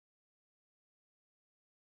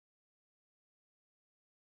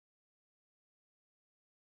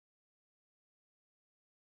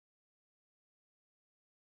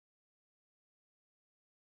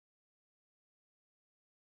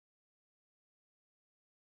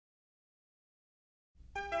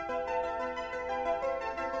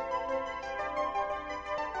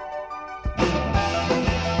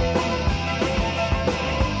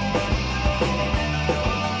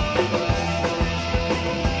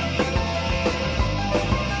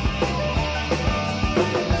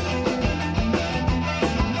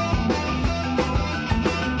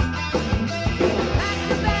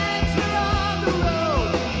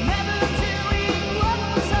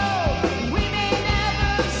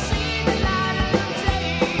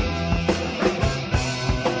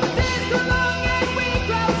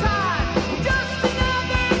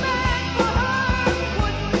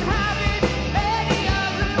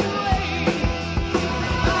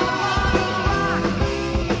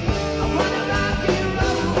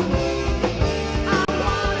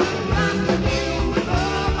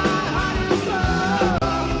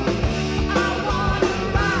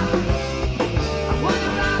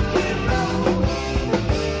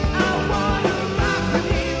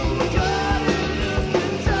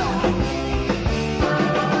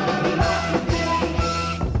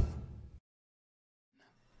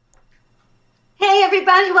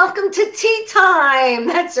everybody. Welcome to Tea Time.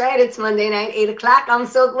 That's right. It's Monday night, 8 o'clock. I'm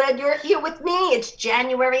so glad you're here with me. It's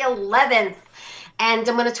January 11th. And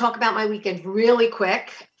I'm going to talk about my weekend really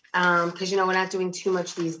quick because, we're not doing too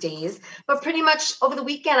much these days. But pretty much over the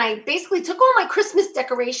weekend, I basically took all my Christmas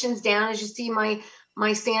decorations down. As you see,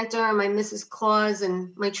 my Santa and my Mrs. Claus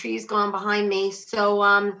and my tree's gone behind me. So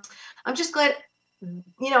I'm just glad,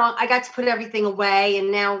 I got to put everything away.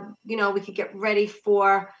 And now, we could get ready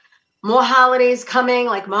for more holidays coming,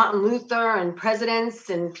 like Martin Luther and presidents,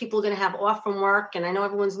 and people are going to have off from work. And I know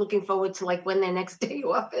everyone's looking forward to when their next day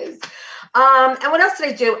off is. And what else did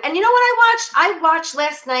I do? And you know what I watched? I watched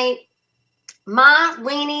last night Ma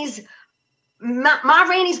Rainey's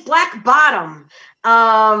Black Bottom,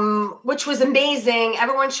 which was amazing.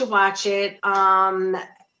 Everyone should watch it.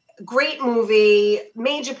 Great movie,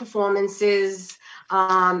 major performances.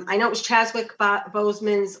 I know it was Chadwick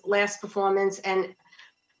Boseman's last performance, and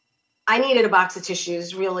I needed a box of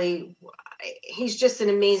tissues, really. He's just an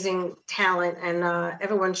amazing talent, and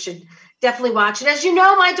everyone should definitely watch it. As you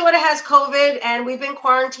know, my daughter has COVID, and we've been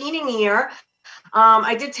quarantining here.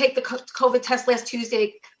 I did take the COVID test last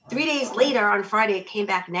Tuesday. 3 days later, on Friday, it came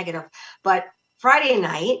back negative. But Friday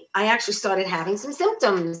night, I actually started having some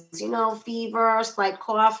symptoms, fever, slight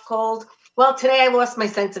cough, cold. Well, today I lost my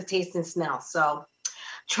sense of taste and smell, so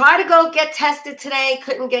try to go get tested today.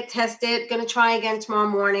 Couldn't get tested. Going to try again tomorrow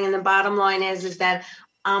morning. And the bottom line is that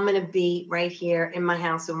I'm going to be right here in my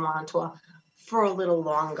house in Montauk for a little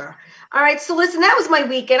longer. All right. So listen, that was my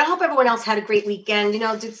weekend. I hope everyone else had a great weekend.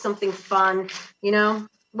 Did something fun.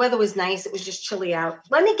 Weather was nice. It was just chilly out.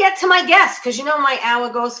 Let me get to my guest because my hour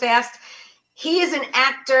goes fast. He is an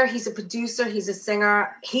actor. He's a producer. He's a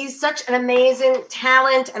singer. He's such an amazing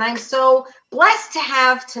talent. And I'm so blessed to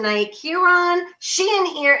have tonight Kieran Sheehan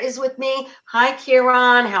here is with me. Hi,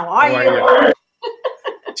 Kieran. How are you?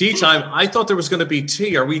 Tea time. I thought there was going to be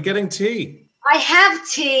tea. Are we getting tea? I have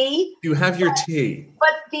tea. You have your tea.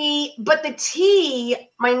 But the tea,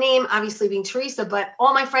 my name obviously being Teresa, but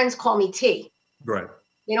all my friends call me T. Right.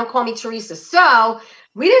 They don't call me Teresa. So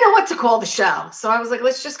we didn't know what to call the show. So I was like,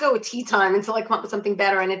 let's just go with Tea Time until I come up with something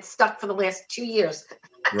better. And it's stuck for the last 2 years.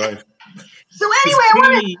 Right. So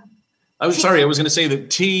anyway, I was going to say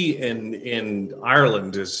that tea in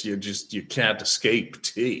Ireland is you can't escape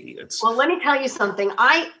tea. Well, let me tell you something.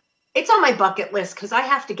 It's on my bucket list because I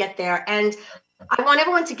have to get there. And I want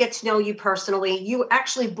everyone to get to know you personally. You were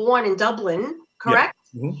actually born in Dublin, correct? Yeah.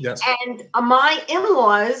 Mm-hmm. Yes. And my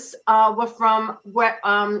in-laws were from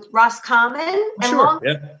Roscommon. Sure.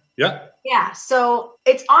 Yeah. Yeah. So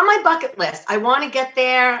it's on my bucket list. I want to get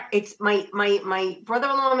there. It's my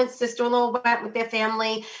brother-in-law and sister-in-law went with their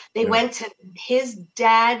family. They went to his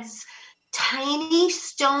dad's tiny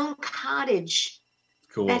stone cottage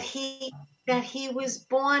that he was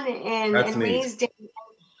born in. That's and neat. Raised in.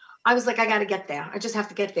 I was like, I got to get there. I just have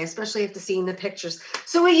to get there, especially after seeing the pictures.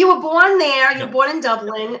 So you were born there. You were born in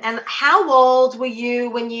Dublin. And how old were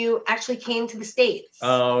you when you actually came to the States?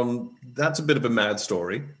 That's a bit of a mad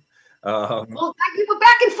story. Well, you were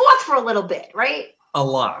back and forth for a little bit, right? A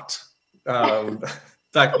lot. In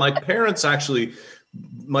fact, my parents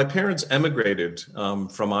emigrated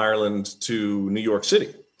from Ireland to New York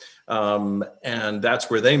City. And that's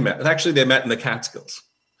where they met. Actually, they met in the Catskills.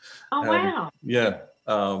 Oh, wow. Yeah.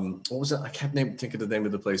 What was it? I can't think of the name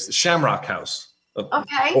of the place. The Shamrock House. Of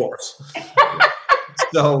course.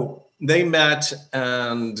 So they met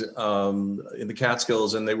and in the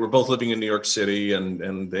Catskills, and they were both living in New York City,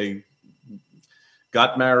 and they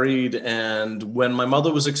got married. And when my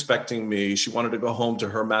mother was expecting me, she wanted to go home to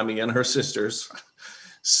her mammy and her sisters.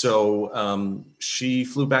 So she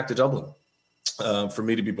flew back to Dublin for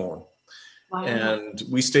me to be born. Wow. And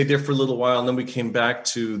we stayed there for a little while, and then we came back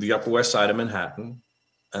to the Upper West Side of Manhattan.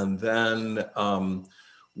 And then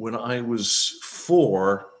when I was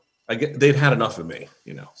 4, they'd had enough of me,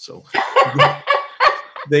 So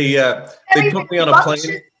they put me on a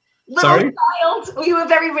plane. Sorry? Child. Were you a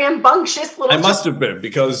very rambunctious little I must have been,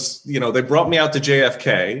 because they brought me out to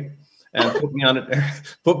JFK and put me on an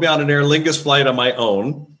Aer Lingus flight on my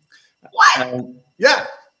own. What? Yeah.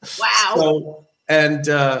 Wow. So,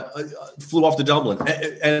 flew off to Dublin.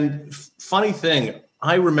 And funny thing,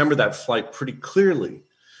 I remember that flight pretty clearly.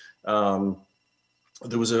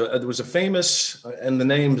 There was a famous, and the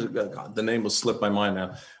name will slip my mind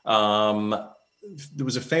now. There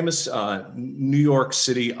was a famous New York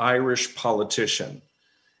City Irish politician,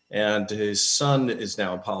 and his son is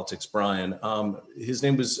now in politics, Brian. His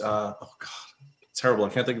name was, terrible. I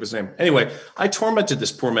can't think of his name. Anyway, I tormented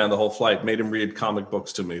this poor man the whole flight, made him read comic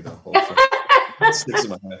books to me the whole flight. It sticks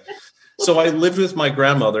in my head. So I lived with my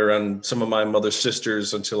grandmother and some of my mother's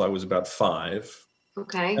sisters until I was about 5.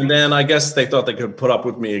 Okay. And then I guess they thought they could put up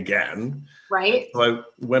with me again. Right. So I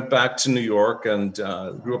went back to New York and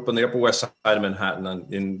grew up on the Upper West Side of Manhattan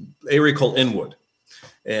in an area called Inwood.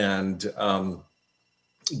 And,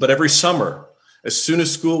 but every summer, as soon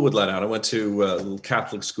as school would let out, I went to a little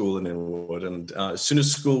Catholic school in Inwood. And as soon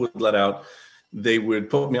as school would let out, they would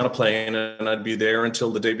put me on a plane and I'd be there until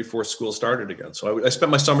the day before school started again. So I spent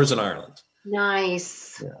my summers in Ireland.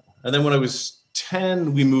 Nice. Yeah. And then when I was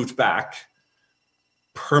 10, we moved back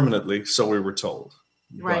permanently, so we were told.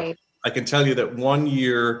 Right. But I can tell you that one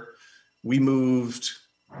year we moved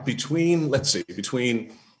between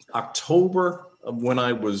October of when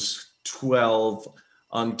I was 12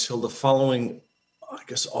 until the following, I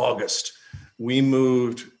guess, August. We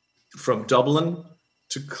moved from Dublin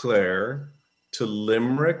to Clare to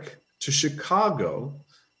Limerick to Chicago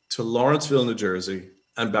to Lawrenceville, New Jersey,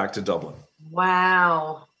 and back to Dublin.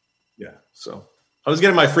 Wow. Yeah. So I was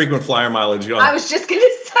getting my frequent flyer mileage young. I was just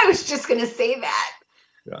gonna say that.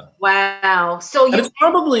 Yeah. Wow. So and it's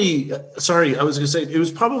probably, sorry, I was going to say, it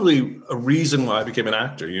was probably a reason why I became an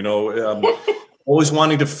actor, always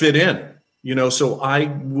wanting to fit in, so I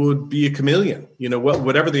would be a chameleon,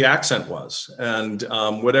 whatever the accent was and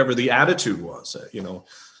whatever the attitude was,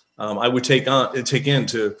 I would take in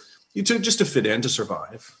to just to fit in, to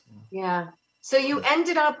survive. Yeah. So did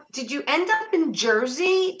you end up in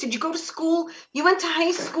Jersey? Did you go to school? You went to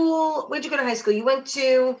high school. Where'd you go to high school? You went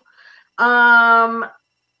to,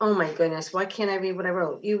 oh my goodness, why can't I read what I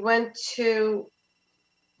wrote? You went to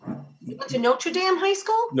Notre Dame High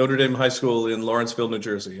School? Notre Dame High School in Lawrenceville, New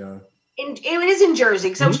Jersey, yeah. And it is in Jersey,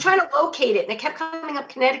 because I was trying to locate it, and it kept coming up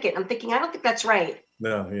Connecticut. I'm thinking, I don't think that's right.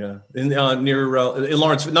 No, yeah. Near in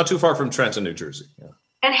Lawrence, not too far from Trenton, New Jersey, yeah.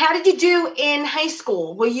 And how did you do in high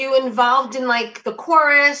school? Were you involved in like the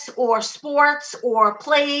chorus or sports or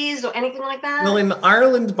plays or anything like that? Well, in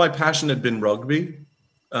Ireland, my passion had been rugby.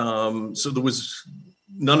 So there was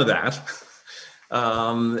none of that.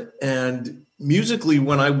 And musically,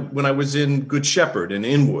 when I was in Good Shepherd in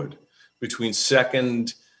Inwood, between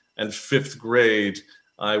 2nd and 5th grade,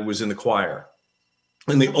 I was in the choir.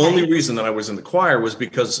 And the only reason that I was in the choir was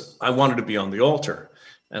because I wanted to be on the altar.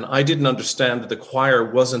 And I didn't understand that the choir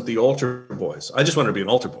wasn't the altar boys. I just wanted to be an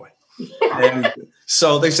altar boy. And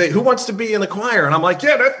so they say, who wants to be in the choir? And I'm like,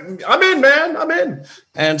 yeah, I'm in, man, I'm in.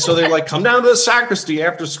 And so they're like, come down to the sacristy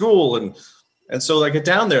after school. And so I get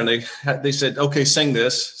down there and they said, okay, sing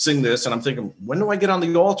this. And I'm thinking, when do I get on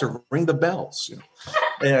the altar? Ring the bells.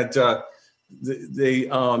 And they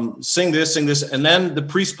sing this. And then the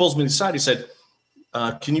priest pulls me aside. He said,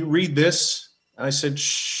 can you read this? And I said,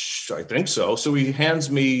 shh, I think so. So he hands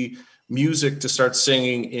me music to start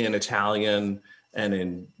singing in Italian and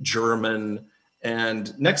in German.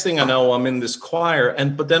 And next thing I know, I'm in this choir.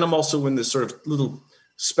 But then I'm also in this sort of little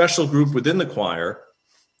special group within the choir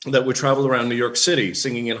that would travel around New York City,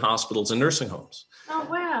 singing in hospitals and nursing homes. Oh,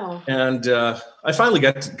 wow. And I finally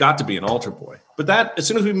got to be an altar boy. But as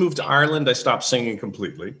soon as we moved to Ireland, I stopped singing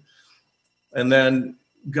completely. And then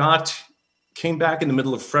came back in the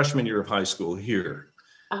middle of freshman year of high school here.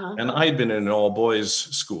 Uh-huh. And I had been in an all boys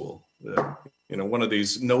school, one of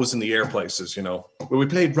these nose in the air places, where we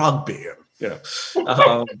played rugby,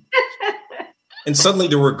 and suddenly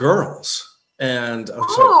there were girls. And I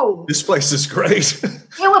was like, this place is great.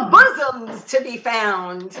 There were bosoms to be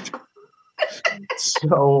found.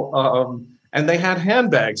 So, and they had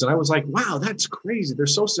handbags. And I was like, wow, that's crazy. They're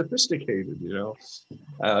so sophisticated,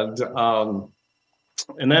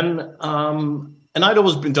 And then, and I'd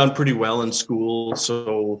always been done pretty well in school.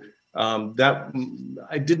 So that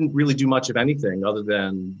I didn't really do much of anything other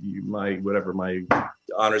than my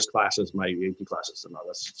honors classes, my AP classes and all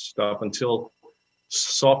that stuff until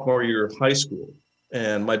sophomore year of high school.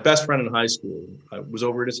 And my best friend in high school, I was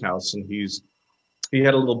over at his house and he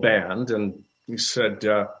had a little band and he said,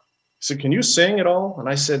 can you sing at all? And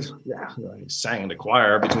I said, yeah, I sang in the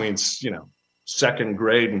choir between, 2nd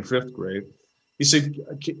grade and 5th grade. He said,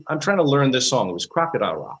 I'm trying to learn this song. It was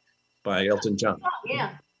Crocodile Rock by Elton John. Oh,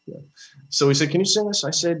 yeah. So he said, can you sing this?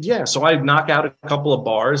 I said, yeah. So I knock out a couple of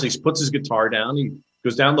bars. He puts his guitar down. He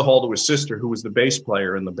goes down the hall to his sister, who was the bass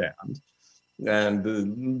player in the band,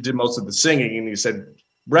 and did most of the singing. And he said,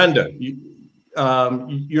 Brenda,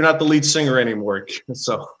 you're not the lead singer anymore.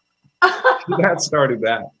 So that started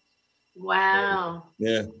that. Wow.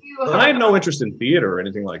 Yeah. And I had no interest in theater or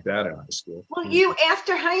anything like that in high school. Well,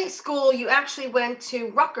 after high school, you actually went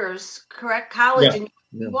to Rutgers, correct? College, and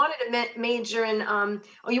you wanted to major in, or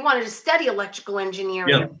you wanted to study electrical engineering.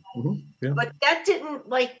 Yeah. Mm-hmm. Yeah. But that didn't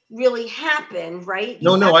really happen, right?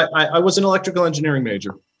 No, I was an electrical engineering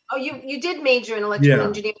major. Oh, you did major in electrical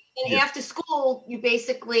engineering. And after school, you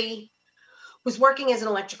basically was working as an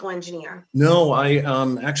electrical engineer? No, I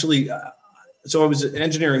actually, so I was an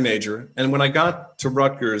engineering major. And when I got to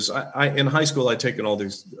Rutgers, I in high school, I'd taken all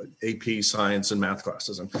these AP science and math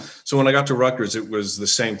classes. And so when I got to Rutgers, it was the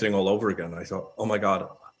same thing all over again. I thought, oh my God,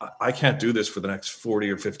 I can't do this for the next 40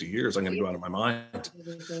 or 50 years. I'm going to go out of my mind.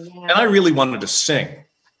 And I really wanted to sing.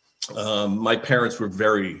 My parents were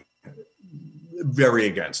very, very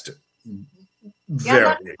against it. Very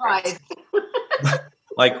against it.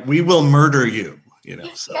 Like, we will murder you, you know.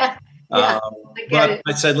 So. Yeah. But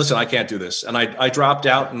I said, listen, I can't do this. And I dropped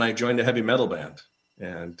out and I joined a heavy metal band.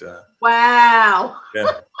 And wow.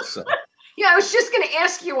 Yeah. So. Yeah, I was just going to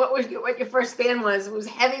ask you what your first band was. It was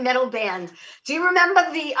a heavy metal band. Do you remember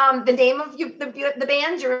the name of the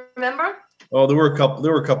band? Do you remember? Oh, there were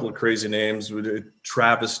a couple of crazy names.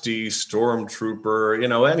 Travesty, Stormtrooper, you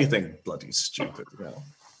know, anything bloody stupid, you know.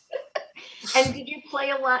 And did you play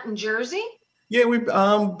a lot in Jersey? Yeah, we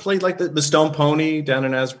played like the Stone Pony down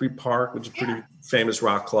in Asbury Park, which is a pretty famous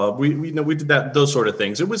rock club. We did those sort of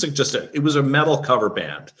things. It was it was a metal cover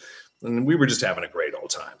band, and we were just having a great old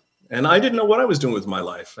time. And I didn't know what I was doing with my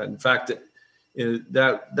life. In fact,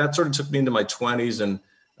 that sort of took me into my 20s, and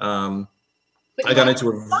I got into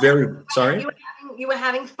a very sorry. You were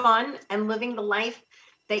having fun and living the life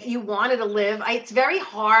that you wanted to live. It's very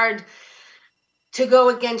hard to go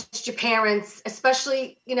against your parents,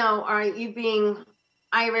 especially, you know, you being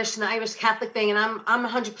Irish and the Irish Catholic thing. And I'm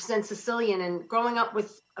 100% Sicilian, and growing up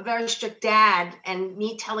with a very strict dad and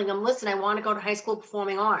me telling him, listen, I want to go to high school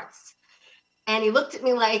performing arts. And he looked at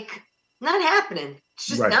me like, not happening. It's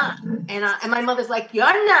just not. And my mother's like,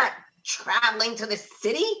 you're not traveling to the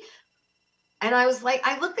city. And I was like,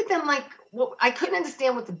 I looked at them like, well, I couldn't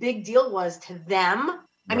understand what the big deal was to them.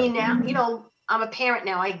 I mean, now, you know, I'm a parent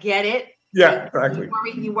now. I get it. Yeah, exactly.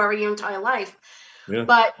 You worry your entire life. Yeah.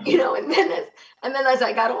 But, you know, and then as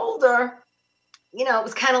I got older, you know, it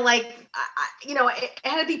was kind of like, it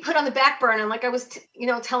had to be put on the back burner. And like I was,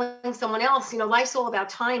 telling someone else, you know, life's all about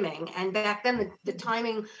timing. And back then the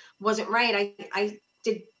timing wasn't right. I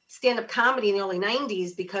did stand-up comedy in the early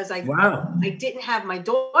 90s because I didn't have my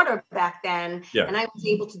daughter back then, and I was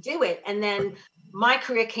able to do it. And then my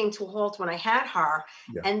career came to a halt when I had her.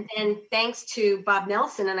 Yeah. And then thanks to Bob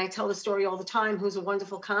Nelson, and I tell the story all the time, who's a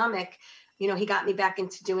wonderful comic, you know, he got me back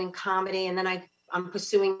into doing comedy. And then I'm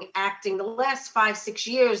pursuing acting the last 5-6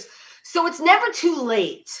 years. So it's never too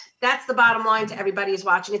late. That's the bottom line to everybody who's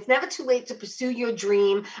watching. It's never too late to pursue your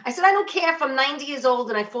dream. I said, I don't care if I'm 90 years old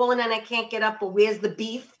and I've fallen and I can't get up, or where's the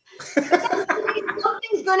beef?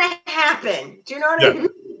 Something's going to happen. Do you know what I mean?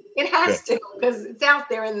 It has to, because it's out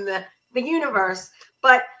there in the universe.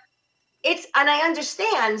 But and I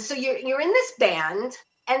understand. So you're in this band,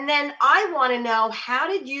 and then I want to know, how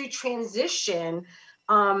did you transition?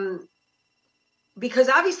 Because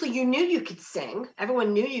obviously you knew you could sing.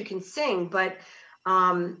 Everyone knew you can sing, but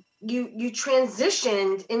you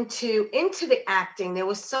transitioned into the acting. There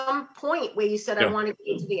was some point where you said, I want to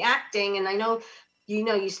get into the acting, and I know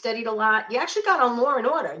you studied a lot. You actually got on Law and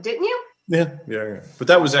Order, didn't you? Yeah. But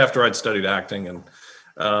that was after I'd studied acting, and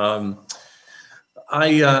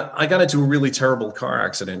I got into a really terrible car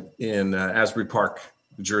accident in Asbury Park,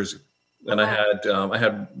 New Jersey, and I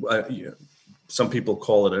had some people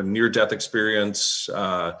call it a near-death experience.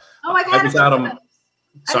 I've had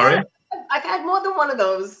Sorry? I've had more than one of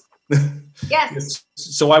those. Yes.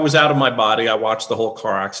 So I was out of my body. I watched the whole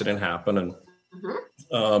car accident happen,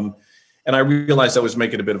 and I realized I was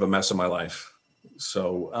making a bit of a mess of my life.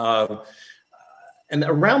 So, and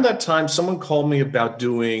around that time, someone called me about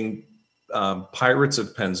doing Pirates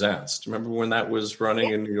of Penzance. Do you remember when that was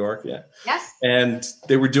running in New York? Yeah. Yes. And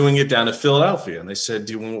they were doing it down in Philadelphia, and they said,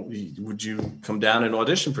 would you come down and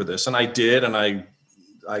audition for this? And I did, and I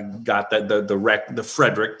got the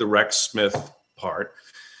Frederick, the Rex Smith part.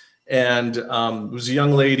 And it was a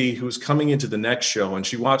young lady who was coming into the next show, and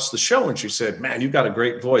she watched the show and she said, man, you've got a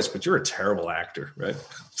great voice, but you're a terrible actor, right?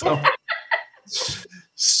 So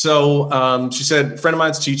she said, a friend of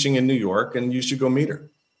mine's teaching in New York and you should go meet her.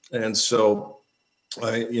 And so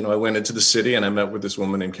I went into the city and I met with this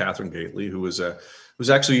woman named Catherine Gately, who was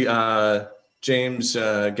actually James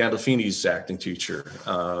Gandolfini's acting teacher.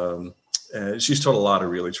 She's taught a lot of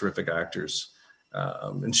really terrific actors.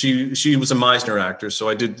 And she was a Meisner actor. So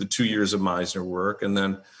I did the 2 years of Meisner work. And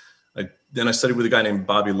then I studied with a guy named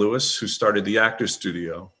Bobby Lewis, who started the Actors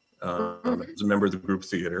Studio. As a member of the group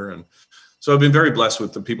theater. And so I've been very blessed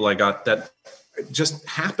with the people I got that just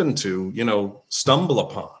happened to, stumble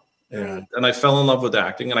upon. And I fell in love with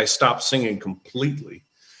acting, and I stopped singing completely.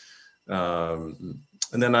 And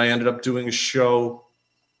then I ended up doing a show.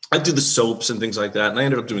 I did the soaps and things like that. And I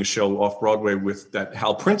ended up doing a show off Broadway that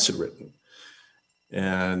Hal Prince had written.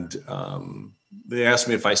 And they asked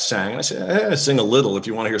me if I sang. I said, I sing a little if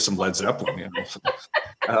you want to hear some Led Zeppelin. You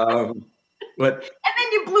know? But and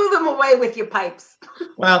then you blew them away with your pipes.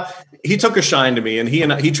 Well, he took a shine to me, and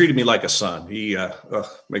he treated me like a son. He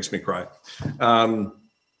makes me cry.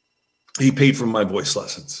 He paid for my voice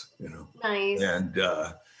lessons, you know. Nice. And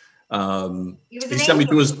he sent me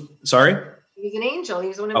to his. Sorry. He was an angel. He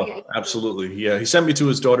was one of the angels. Absolutely. Yeah, he sent me to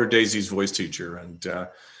his daughter Daisy's voice teacher, and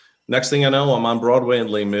next thing I know, I'm on Broadway in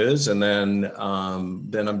Les Mis, and then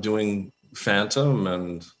I'm doing Phantom,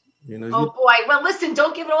 and you know. Oh boy! Well, listen,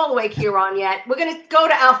 don't give it all away, Kieran. Yet we're going to go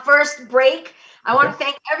to our first break. I want to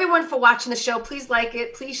thank everyone for watching the show. Please like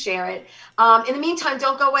it. Please share it. In the meantime,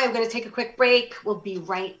 don't go away. I'm going to take a quick break. We'll be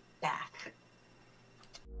right back.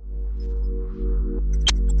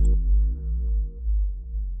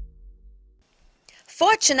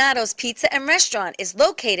 Fortunato's Pizza and Restaurant is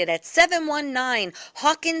located at 719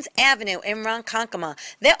 Hawkins Avenue in Ronkonkoma.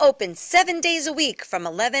 They're open 7 days a week from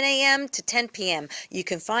 11 a.m. to 10 p.m. You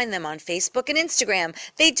can find them on Facebook and Instagram.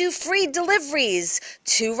 They do free deliveries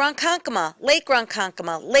to Ronkonkoma, Lake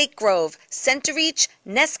Ronkonkoma, Lake Grove, Center Reach,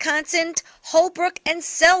 Nesconsin, Holbrook, and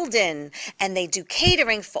Selden. And they do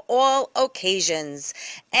catering for all occasions.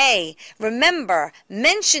 Remember,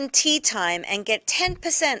 mention Tea Time and get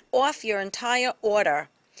 10% off your entire order.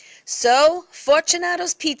 So,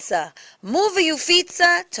 Fortunato's Pizza. Move your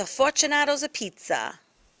pizza to Fortunato's Pizza.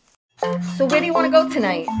 So where do you want to go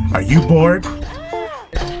tonight? Are you bored? Oh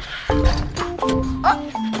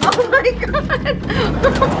my God!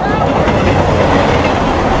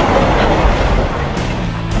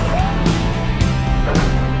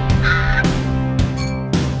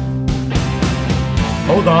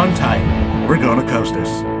 Hold on tight. We're going to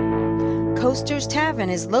Coasters. Coasters Tavern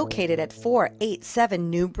is located at 487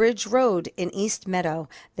 Newbridge Road in East Meadow.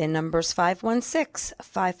 Their number's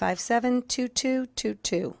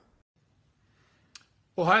 516-557-2222.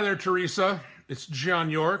 Well, hi there, Teresa. It's John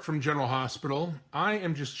York from General Hospital. I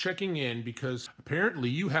am just checking in because apparently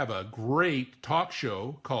you have a great talk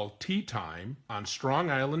show called Tea Time on Strong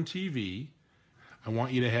Island TV. I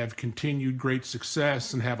want you to have continued great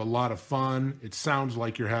success and have a lot of fun. It sounds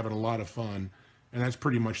like you're having a lot of fun. And that's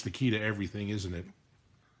pretty much the key to everything, isn't it?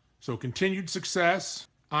 So continued success.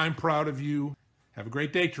 I'm proud of you. Have a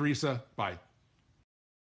great day, Teresa. Bye.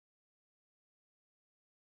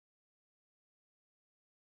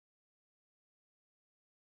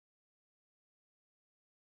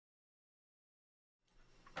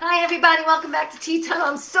 Hi, everybody. Welcome back to Tea Time.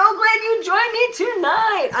 I'm so glad you joined me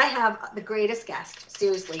tonight. I have the greatest guest.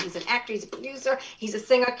 Seriously, he's an actor, he's a producer, he's a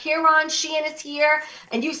singer. Kieran Sheehan is here,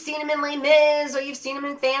 and you've seen him in Les Mis, or you've seen him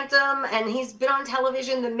in Phantom, and he's been on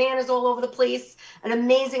television. The man is all over the place. An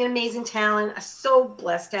amazing, amazing talent. I'm so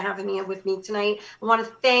blessed to have him here with me tonight. I want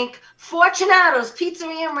to thank Fortunato's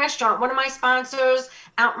Pizzeria and Restaurant, one of my sponsors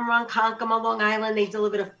out in Ronkonkoma, Long Island. They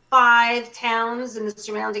deliver to 5 towns in the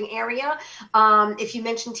surrounding area. If you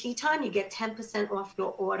mention Tea Time, you get 10% off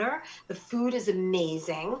your order. The food is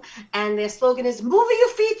amazing. And their slogan is, move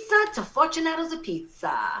your pizza to Fortunato's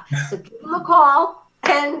Pizza. So give them a call.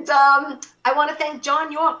 And I want to thank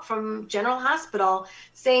John York from General Hospital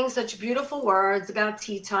saying such beautiful words about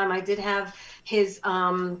Tea Time. I did have his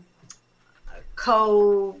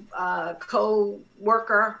co-worker,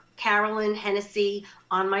 Carolyn Hennessy,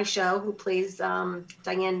 on my show, who plays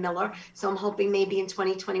Diane Miller. So I'm hoping maybe in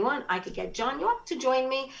 2021 I could get John York to join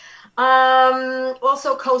me.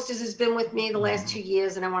 Also, Coasters has been with me the last 2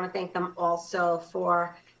 years, and I want to thank them also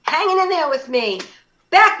for hanging in there with me.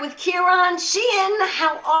 Back with Kieran Sheehan.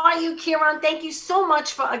 How are you, Kieran? Thank you so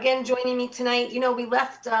much for, again, joining me tonight. You know, we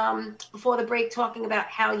left before the break talking about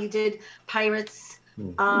how you did Pirates.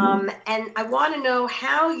 And I want to know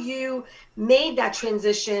how you made that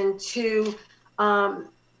transition to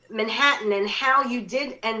Manhattan and how you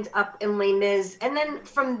did end up in Les Mis. And then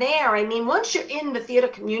from there, I mean, once you're in the theater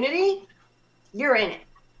community, you're in it.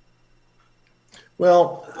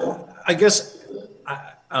 Well, I guess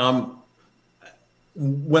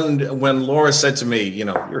when Laura said to me, you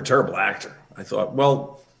know, you're a terrible actor, I thought,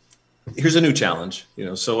 well, here's a new challenge, you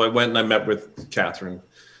know. So I went and I met with Catherine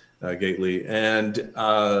Gately, and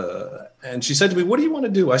she said to me, what do you want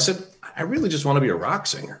to do? I said, I really just want to be a rock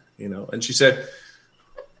singer, you know. And she said,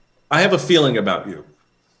 I have a feeling about you.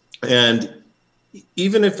 And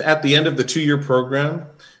even if at the end of the 2-year program,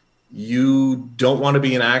 you don't want to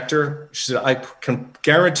be an actor, she said, I can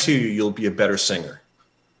guarantee you'll be a better singer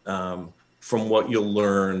from what you'll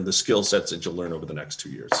learn, the skill sets that you'll learn over the next 2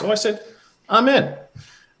 years. So I said, I'm in.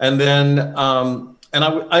 And then, and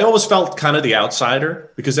I always felt kind of the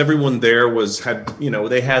outsider because everyone there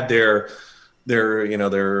they had their they're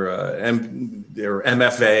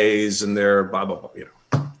MFAs and they're blah blah blah,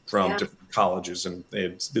 from different colleges, and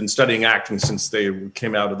they've been studying acting since they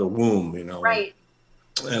came out of the womb, Right.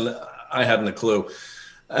 And I hadn't a clue.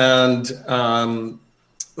 And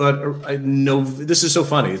but I know this is so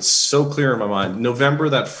funny. It's so clear in my mind. November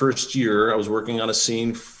that first year, I was working on a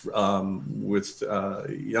scene with a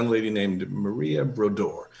young lady named Maria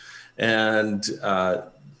Brodeur, and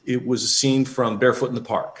it was a scene from Barefoot in the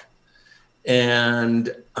Park,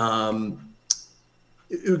 and a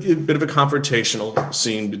bit of a confrontational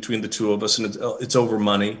scene between the two of us, and it's over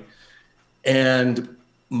money, and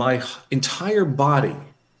my entire body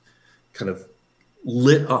kind of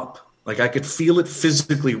lit up. Like I could feel it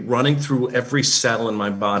physically running through every cell in my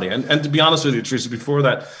body. And to be honest with you, Teresa, before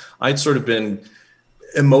that, I'd sort of been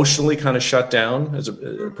emotionally kind of shut down as a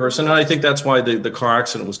person. And I think that's why the car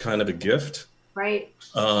accident was kind of a gift. Right.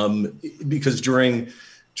 Because during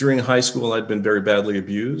high school, I'd been very badly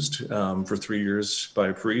abused for 3 years by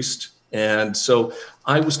a priest. And so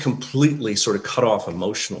I was completely sort of cut off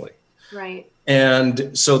emotionally. Right.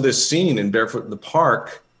 And so this scene in Barefoot in the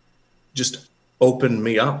Park just opened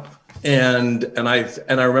me up. And I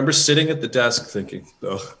remember sitting at the desk thinking,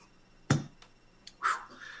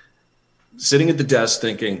 sitting at the desk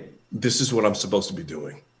thinking, this is what I'm supposed to be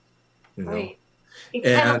doing. Right. It's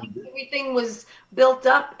kind of like everything was built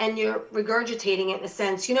up and you're regurgitating it in a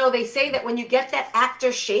sense. They say that when you get that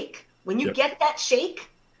actor shake, get that shake,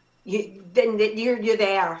 then you're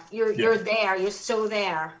there. You're there. You're so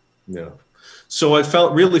there. Yeah. So I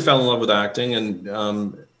really fell in love with acting, and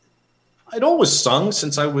I'd always sung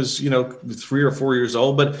since I was, 3 or 4 years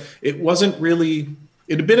old, but it wasn't really,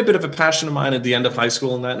 it had been a bit of a passion of mine at the end of high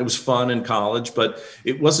school and that. It was fun in college, but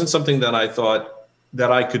it wasn't something that I thought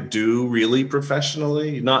that I could do really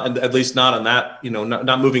professionally, at least not on that,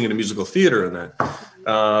 not moving into musical theater and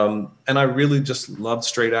that. And I really just loved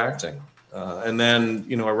straight acting. And then,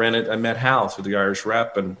 I met Hal through the Irish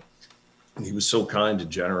Rep, and he was so kind and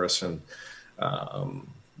generous, and,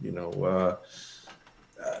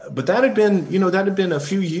 but that had been a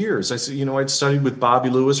few years. I'd studied with Bobby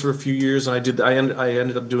Lewis for a few years, and I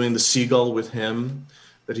ended up doing The Seagull with him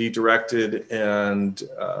that he directed, and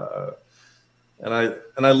I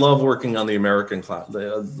love working on the American class,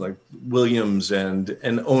 like Williams and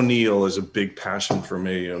O'Neill is a big passion for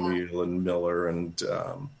me. O'Neill and Miller, and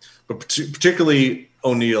but particularly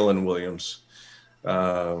O'Neill and Williams.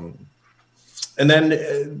 And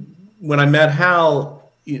then when I met Hal,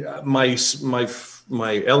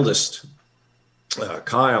 my eldest,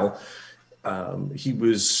 Kyle, he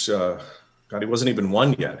was, he wasn't even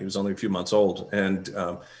 1 yet. He was only a few months old. And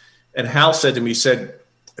Hal said to me,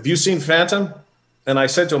 have you seen Phantom? And I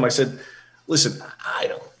said to him, listen, I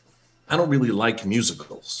don't really like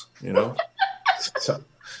musicals, So,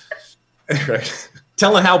 right.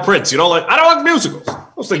 Telling Hal Prince, I don't like musicals.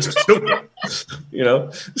 Those things are stupid,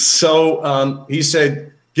 So he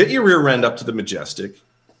said, get your rear end up to the Majestic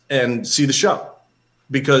and see the show,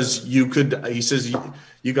 because he says,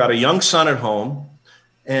 you got a young son at home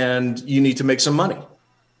and you need to make some money.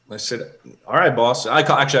 I said, all right, boss. I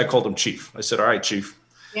called him Chief. I said, all right, Chief.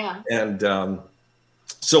 Yeah. And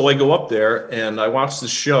so I go up there and I watched the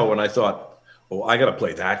show and I thought, oh, I got to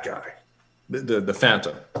play that guy, the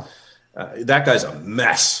Phantom. That guy's a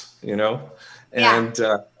mess, And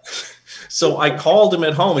so I called him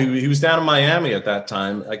at home. He was down in Miami at that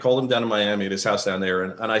time. I called him down in Miami at his house down there.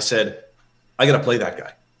 And I said, I got to play that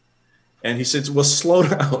guy. And he said, well, slow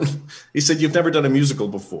down. He said, you've never done a musical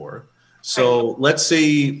before. So let's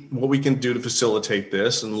see what we can do to facilitate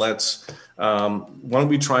this. And why don't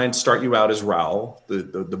we try and start you out as Raoul,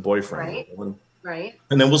 the boyfriend. Right.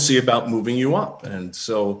 And then we'll see about moving you up. And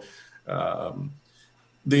so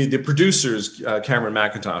the producers, Cameron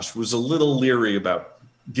McIntosh, was a little leery about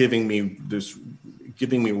giving me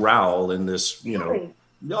Raoul in this,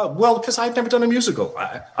 well, because I'd never done a musical.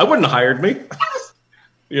 I wouldn't have hired me.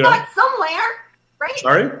 Start somewhere, right?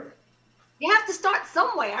 Sorry? You have to start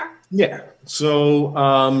somewhere. Yeah.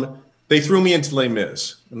 So they threw me into Les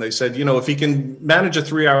Mis, and they said, if he can manage a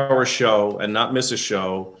 3-hour show and not miss a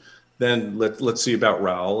show, then let's see about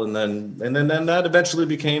Raoul. And then that eventually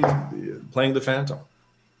became playing the Phantom.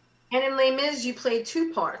 And in Les Mis, you played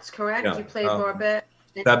 2 parts, correct? Yeah. You played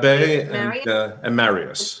Babet and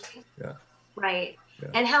Marius. Yeah. Right. Yeah.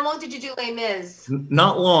 And how long did you do Les Mis?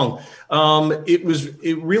 Not long.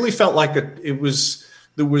 It really felt like there was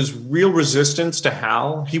real resistance to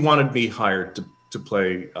Hal. He wanted me hired to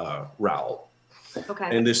play Raoul.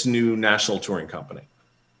 Okay. In this new national touring company.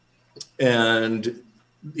 And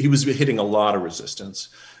he was hitting a lot of resistance.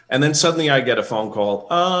 And then suddenly I get a phone call.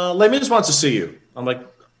 Les Mis wants to see you. I'm like,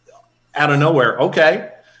 out of nowhere,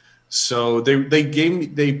 okay. So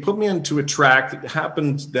they put me into a track. It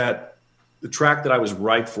happened that the track that I was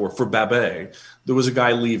right for Babet, there was a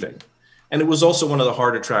guy leaving. And it was also one of the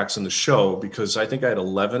harder tracks in the show because I think I had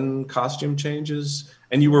 11 costume changes,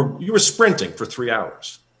 and you were sprinting for 3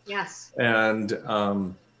 hours. Yes. And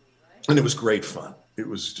it was great fun. It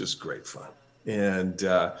was just great fun. And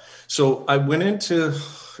so I went into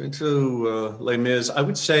Les Mis, I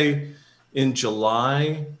would say in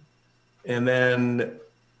July, and then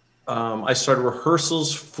I started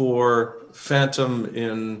rehearsals for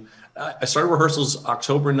Phantom I started rehearsals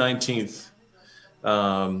October 19th,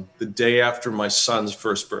 the day after my son's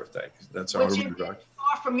first birthday. That's how I remember. Far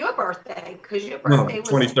from your birthday, because your birthday was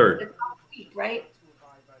 23rd, right?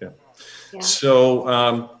 Yeah.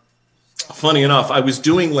 So funny enough, I was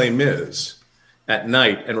doing Les Mis at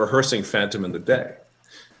night and rehearsing Phantom in the day,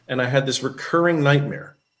 and I had this recurring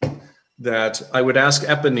nightmare that I would ask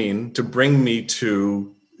Eponine to bring me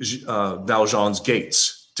to Valjean's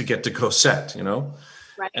gates to get to Cosette, you know.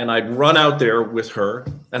 Right. And I'd run out there with her,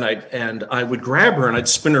 and I would grab her and I'd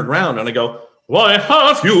spin her around, and I go, "Why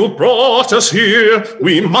have you brought us here?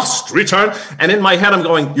 We must return." And in my head, I'm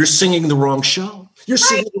going, "You're singing the wrong show. You're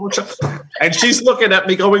singing the wrong show." And she's looking at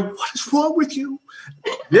me going, "What is wrong with you?"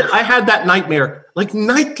 Yeah, I had that nightmare like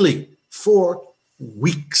nightly for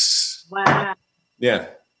weeks. Wow. Yeah.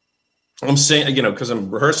 I'm saying, you know, because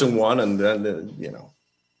I'm rehearsing one and then, you know.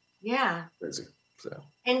 Yeah. Crazy. So.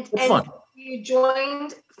 And fun. You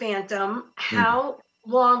joined Phantom. How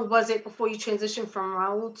long was it before you transitioned from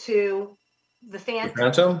Raoul to the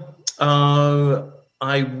Phantom?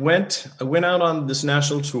 I went out on this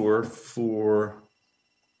national tour for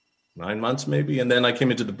 9 months maybe, and then I came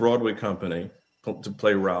into the Broadway company to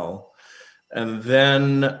play Raoul. And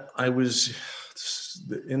then I was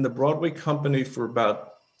in the Broadway company for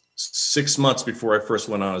about 6 months before I first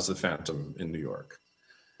went on as the Phantom in New York.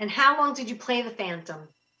 And how long did you play the Phantom?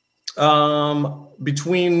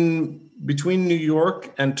 Between New York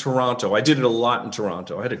and Toronto. I did it a lot in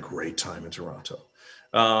Toronto. I had a great time in Toronto.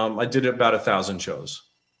 I did about 1,000 shows.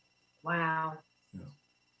 Wow. Yeah.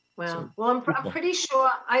 Wow. So, well, I'm pretty sure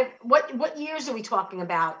what years are we talking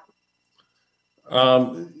about?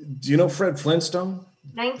 Do you know Fred Flintstone?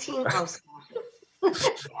 19. I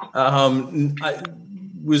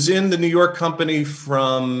was in the New York company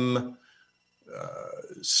from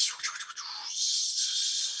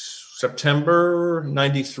September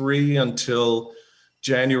 93 until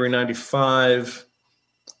January 95.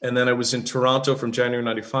 And then I was in Toronto from January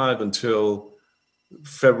 95 until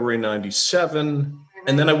February 97.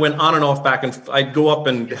 And then I went on and off back, and I'd go up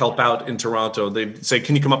and help out in Toronto. They'd say,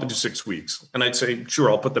 "Can you come up and do 6 weeks?" And I'd say, "Sure,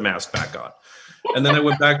 I'll put the mask back on." And then I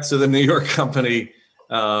went back to the New York company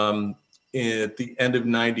at the end of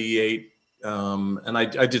 98. And I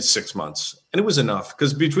did 6 months, and it was enough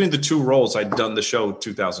because between the two roles, I'd done the show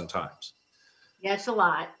 2,000 times. Yeah, it's a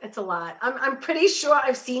lot. It's a lot. I'm pretty sure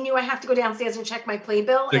I've seen you. I have to go downstairs and check my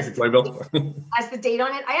playbill. Check the playbill. As the date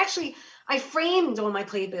on it. I framed all my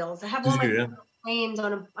playbills. I have all my playbills framed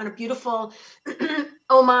on a beautiful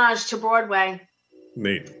homage to Broadway.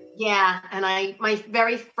 Neat. Yeah, and my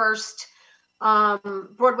very first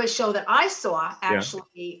Broadway show that I saw,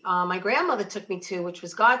 actually, my grandmother took me to, which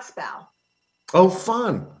was Godspell. Oh,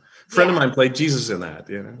 fun. Friend of mine played Jesus in that,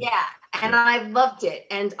 you know? Yeah, and I loved it.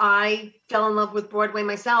 And I fell in love with Broadway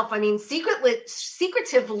myself. I mean,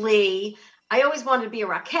 secretively, I always wanted to be a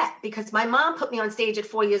Rockette because my mom put me on stage at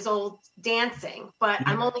 4 years old dancing, but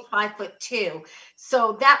I'm only 5'2".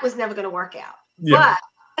 So that was never going to work out. Yeah.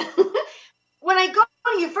 But when I go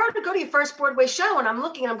to your first Broadway show, and I'm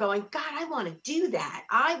looking, I'm going, God, I want to do that.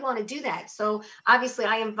 I want to do that. So obviously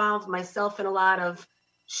I involved myself in a lot of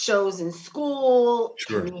shows in school,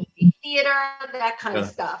 community theater, that kind of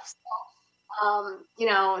stuff. So,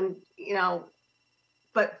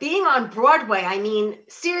 but being on Broadway, I mean,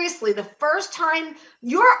 seriously, the first time,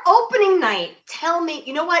 your opening night, tell me,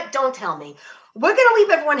 you know what? Don't tell me. We're going to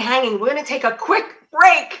leave everyone hanging. We're going to take a quick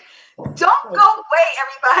break. Don't go away,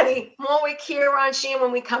 everybody. More with Kieran Sheehan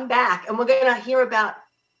when we come back. And we're going to hear about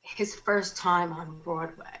his first time on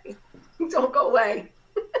Broadway. Don't go away.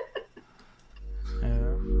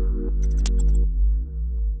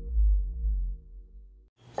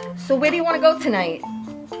 So where do you want to go tonight?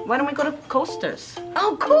 Why don't we go to Coasters?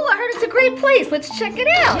 Oh, cool. I heard it's a great place. Let's check it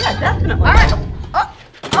out. Yeah, definitely. All right.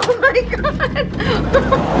 Oh my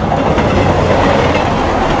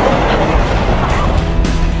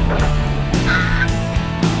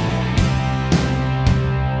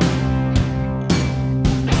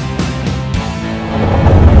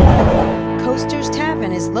Coasters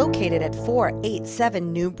Tavern is is located at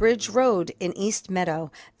 487 Newbridge Road in East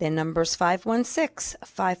Meadow. Their number's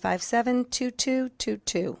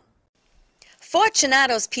 516-557-2222.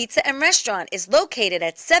 Fortunato's Pizza and Restaurant is located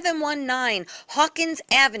at 719 Hawkins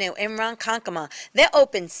Avenue in Ronkonkoma. They're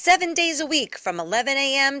open 7 days a week from 11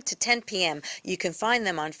 a.m. to 10 p.m. You can find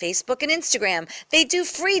them on Facebook and Instagram. They do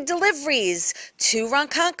free deliveries to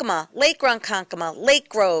Ronkonkoma, Lake Ronkonkoma, Lake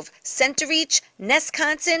Grove, Center Reach,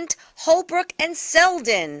 Nesconsant, Holbrook, and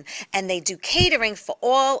Selden. And they do catering for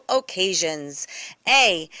all occasions.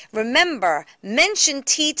 Remember, mention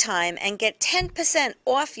Tea Time and get 10%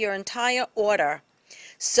 off your entire order.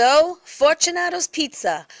 So, Fortunato's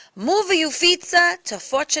Pizza. Move you pizza to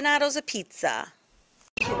Fortunato's a Pizza.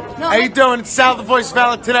 How you doing? It's Sal the Voice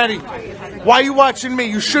Valentinetti. Why are you watching me?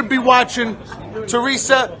 You should be watching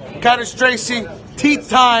Teresa Canastraci, Tea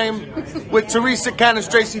Time with Teresa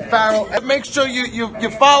Canastraci Farrell. And make sure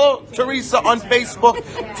you follow Teresa on Facebook,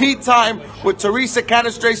 Tea Time with Teresa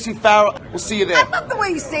Canastraci Farrell. We'll see you there. I love the way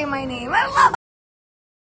you say my name. I love it.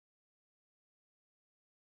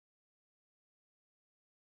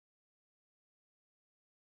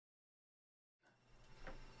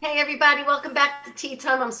 Hey everybody, welcome back to Tea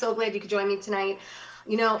Time. I'm so glad you could join me tonight.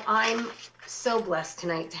 You know, I'm so blessed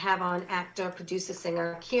tonight to have on actor, producer,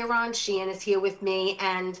 singer Kieran Sheehan is here with me.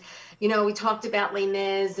 And, you know, we talked about Les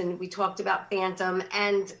Mis and we talked about Phantom.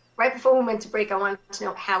 And right before we went to break, I wanted to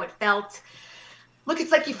know how it felt. Look,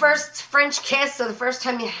 it's like your first French kiss or the first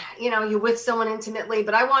time you're with someone intimately.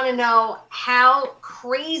 But I want to know how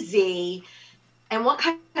crazy and what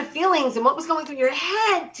kind of feelings and what was going through your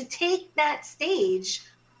head to take that stage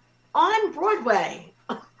on Broadway.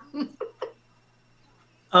 You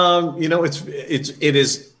know,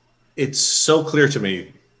 it's so clear to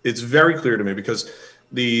me. It's very clear to me because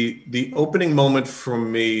the opening moment for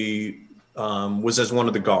me was as one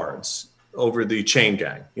of the guards over the chain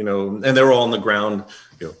gang, you know, and they were all on the ground,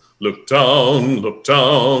 you know, look down,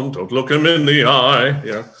 don't look him in the eye,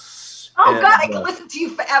 you know. Oh God, I could listen to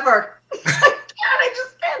you forever. I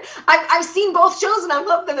just can't. I've seen both shows and I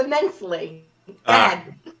love them immensely.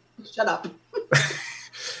 Dad. Shut up.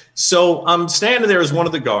 So I'm standing there as one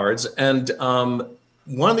of the guards, and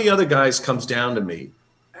one of the other guys comes down to me,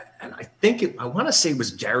 and I want to say it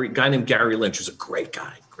was a guy named Gary Lynch, who's a great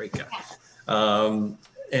guy,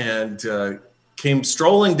 and came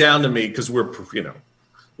strolling down to me because we're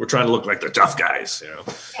trying to look like the tough guys, you know.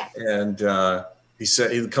 And he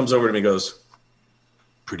comes over to me and goes,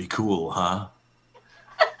 "Pretty cool, huh?"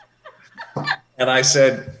 And I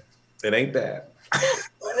said, "It ain't bad."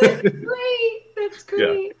 That's great. That's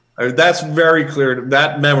great. Yeah. That's very clear.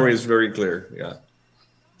 That memory is very clear. Yeah.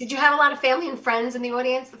 Did you have a lot of family and friends in the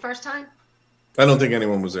audience the first time? I don't think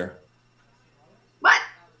anyone was there. What?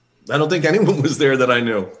 I don't think anyone was there that I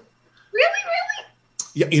knew. Really?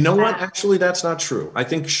 Yeah. You know what? Actually, that's not true. I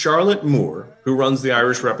think Charlotte Moore, who runs the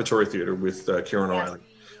Irish Repertory Theater with Kieran O'Reilly,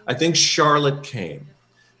 I think Charlotte came.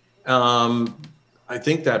 I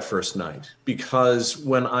think that first night, because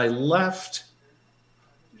when I left,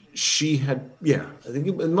 she had, I think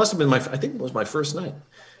it must have been I think it was my first night.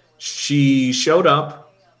 She showed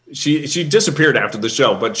up. She disappeared after the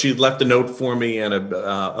show, but she left a note for me and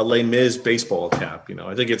a Les Mis baseball cap. You know,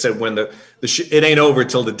 I think it said when it ain't over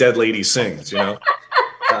till the dead lady sings. You know.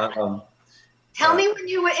 Tell me when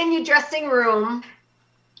you were in your dressing room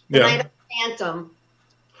the night of Phantom,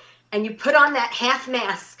 and you put on that half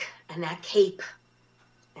mask and that cape,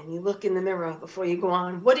 and you look in the mirror before you go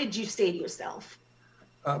on. What did you say to yourself?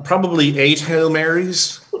 Probably 8 Hail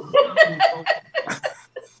Marys.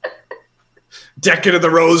 Decade of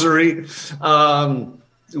the Rosary,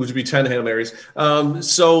 which would be 10 Hail Marys.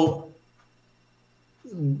 So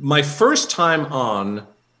my first time on,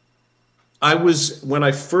 when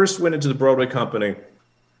I first went into the Broadway company,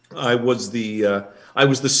 I was the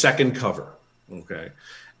second cover. Okay.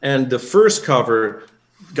 And the first cover,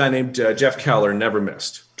 a guy named Jeff Keller never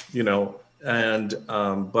missed, you know, and,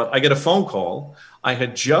 but I get a phone call. I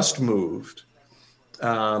had just moved.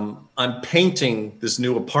 I'm painting this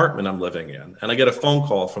new apartment I'm living in, and I get a phone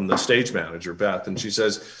call from the stage manager, Beth, and she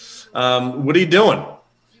says, "What are you doing?"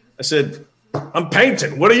 I said, "I'm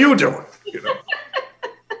painting. What are you doing?" You know?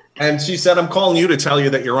 And she said, "I'm calling you to tell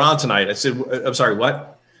you that you're on tonight." I said, "I'm sorry,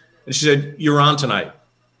 what?" And she said, "You're on tonight."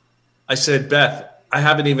 I said, "Beth, I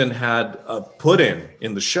haven't even had a put-in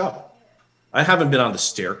the show. I haven't been on the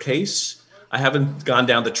staircase. I haven't gone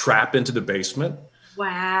down the trap into the basement.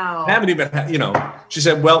 Wow. I haven't even, you know." She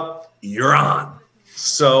said, "Well, you're on."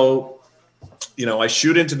 So, you know, I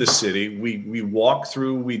shoot into the city. We walk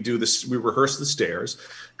through. We do this. We rehearse the stairs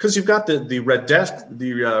because you've got the Red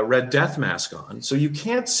Death mask on, so you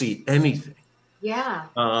can't see anything. Yeah.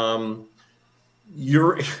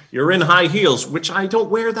 You're in high heels, which I don't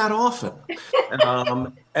wear that often,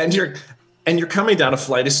 and you're coming down a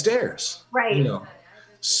flight of stairs, right? You know,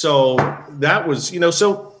 so that was, you know,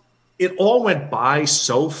 so it all went by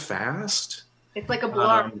so fast. It's like a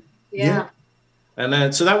blur. Yeah. And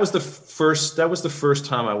then so that was the first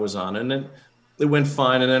time I was on, and then it went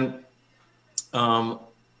fine, and then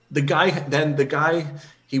the guy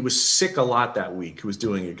he was sick a lot that week who was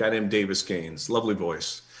doing it, a guy named Davis Gaines, lovely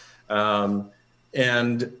voice.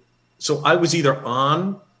 And so I was either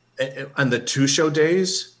on the 2 show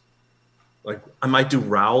days, like I might do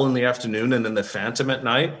Raoul in the afternoon and then the Phantom at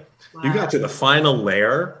night. Wow. You got to the final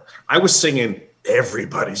layer, I was singing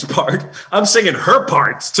everybody's part. I'm singing her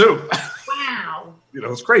parts too. Wow. You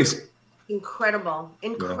know, it's crazy. Incredible.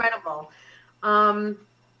 Yeah.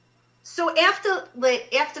 So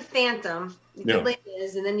after Phantom, you do Les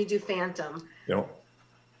Mis, and then you do Phantom. Yeah.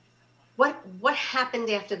 What happened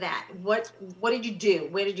after that? What did you do?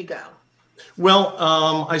 Where did you go? Well,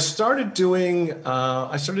 I started doing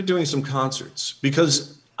some concerts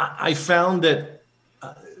because I found that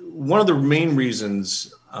one of the main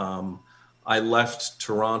reasons I left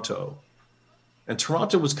Toronto, and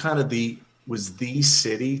Toronto was kind of the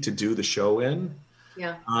city to do the show in.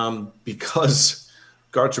 Yeah. Because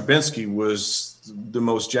Garth Drabinsky was the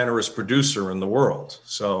most generous producer in the world.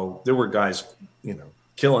 So there were guys, you know,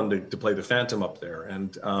 killing to play the Phantom up there.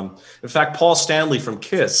 And in fact, Paul Stanley from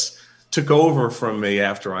Kiss took over from me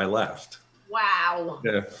after I left. Wow.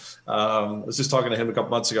 Yeah. I was just talking to him a couple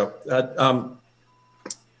months ago.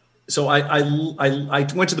 So I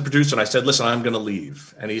went to the producer and I said, listen, I'm going to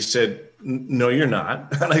leave. And he said, no, you're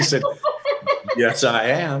not. And I said, yes, I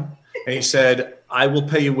am. And he said, I will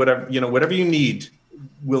pay you whatever you need,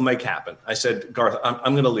 we'll make happen. I said, Garth,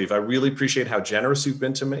 I'm going to leave. I really appreciate how generous you've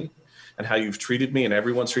been to me and how you've treated me and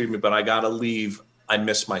everyone's treated me, but I got to leave. I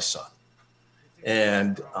miss my son.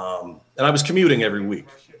 And I was commuting every week,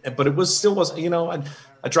 but it still wasn't, you know,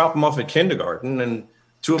 I dropped him off at kindergarten and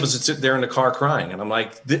 2 of us would sit there in the car crying. And I'm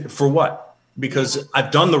like, for what? Because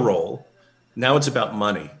I've done the role. Now it's about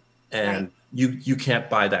money, and right. you can't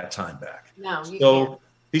buy that time back. No, you can't.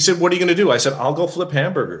 He said, what are you going to do? I said, I'll go flip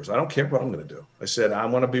hamburgers. I don't care what I'm going to do. I said, I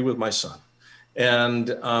want to be with my son. And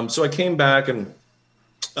so I came back, and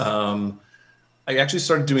I actually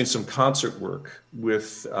started doing some concert work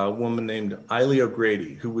with a woman named Eilidh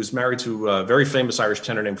O'Grady, who was married to a very famous Irish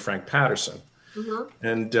tenor named Frank Patterson. Mm-hmm.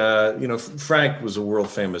 And, you know, Frank was a world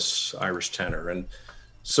famous Irish tenor. And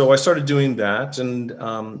so I started doing that, and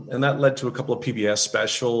that led to a couple of PBS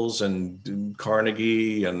specials and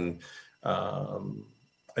Carnegie and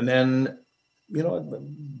then, you know,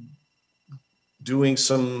 doing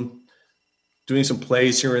some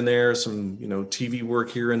plays here and there, some, you know, TV work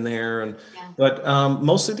here and there, but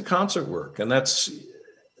mostly the concert work, and that's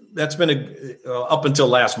been up until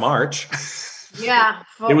last March. Yeah,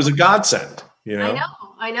 it was a godsend. You know,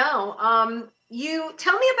 I know. You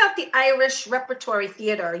tell me about the Irish Repertory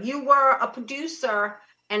Theatre. You were a producer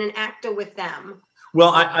and an actor with them.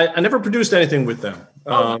 Well, I never produced anything with them.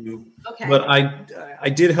 Okay. But I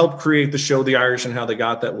did help create the show The Irish and How They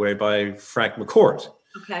Got That Way by Frank McCourt.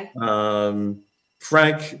 Okay.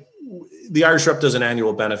 Frank, the Irish Rep does an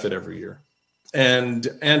annual benefit every year, and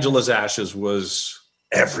Angela's Ashes was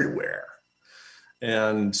everywhere.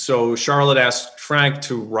 And so Charlotte asked Frank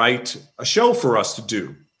to write a show for us to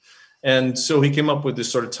do. And so he came up with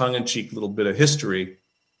this sort of tongue-in-cheek little bit of history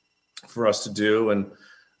for us to do.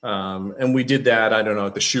 And we did that, I don't know,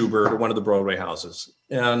 at the Schubert or one of the Broadway houses.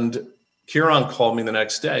 And Kieran called me the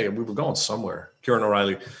next day, and we were going somewhere, Kieran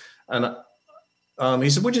O'Reilly. And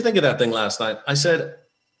he said, what'd you think of that thing last night? I said,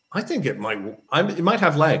 I think it might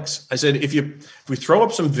have legs. I said, if we throw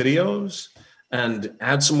up some videos and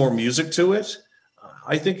add some more music to it,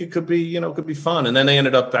 I think it could be fun. And then they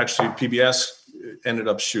ended up PBS ended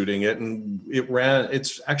up shooting it, and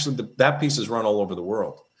it's actually that piece is run all over the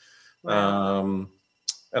world. Wow.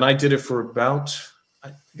 And I did it for about,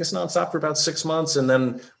 I guess nonstop for about 6 months. And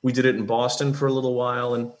then we did it in Boston for a little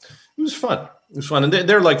while, and it was fun. And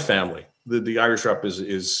they're like family. The Irish Rep is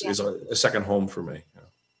a second home for me.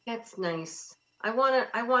 That's nice. I want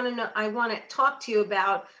to talk to you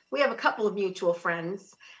about, we have a couple of mutual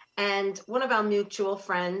friends, and one of our mutual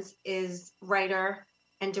friends is writer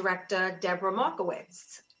and director Deborah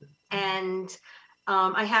Markowitz. And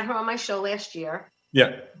I had her on my show last year.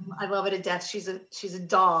 Yeah. I love her to death. She's a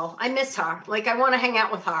doll. I miss her. Like, I want to hang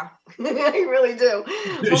out with her. I really do.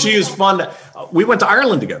 She is fun. We went to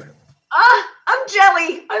Ireland together. I'm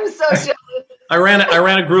jelly. I'm so jelly. I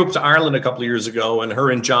ran a group to Ireland a couple of years ago, and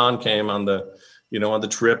her and John came on the on the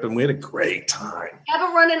trip, and we had a great time.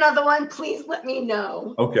 Ever run another one, please let me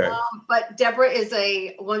know. Okay. But Deborah is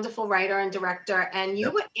a wonderful writer and director, and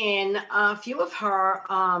you were in a few of her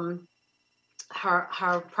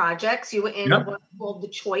her projects. You were in what's called The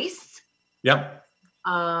Choice. Yep.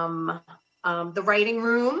 The Writing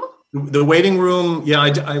Room. The Waiting Room. Yeah,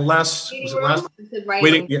 I last.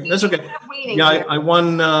 Waiting. Yeah, that's okay. Yeah, I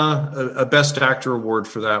won a Best Actor award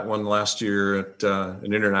for that one last year at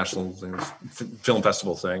an international film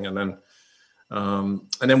festival thing, and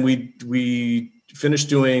then we finished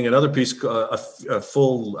doing another piece, a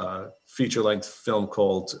full feature-length film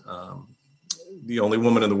called The Only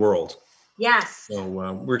Woman in the World. Yes. So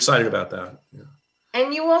we're excited about that. Yeah.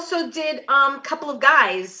 And you also did Couple of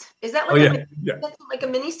Guys. Is that like like a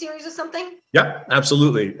mini series or something? Yeah,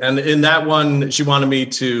 absolutely. And in that one, she wanted me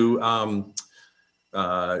to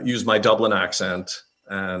use my Dublin accent,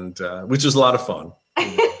 and which is a lot of fun.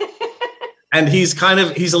 And he's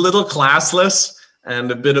a little classless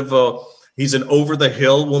and a bit of he's an over the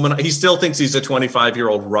hill woman. He still thinks he's a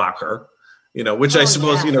 25-year-old rocker, which I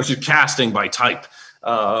suppose, she's casting by type.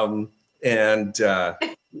 But it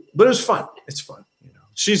was fun. It's fun.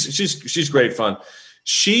 She's great fun.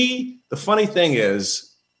 The funny thing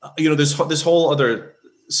is, this whole other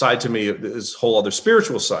side to me, this whole other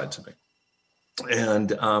spiritual side to me.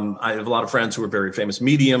 And I have a lot of friends who are very famous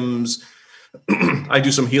mediums. I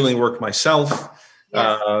do some healing work myself.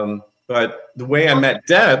 Yes. But the way I met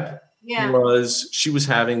Deb was she was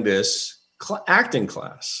having this acting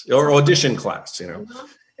class or audition class,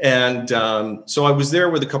 And so I was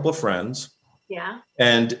there with a couple of friends. Yeah.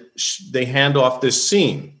 And they hand off this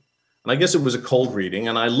scene. And I guess it was a cold reading.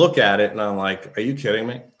 And I look at it and I'm like, are you kidding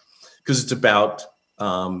me? Because it's about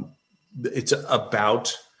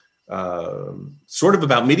sort of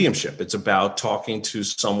about mediumship. It's about talking to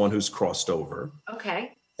someone who's crossed over.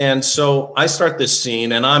 Okay. And so I start this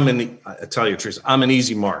scene, and I tell you, Teresa, I'm an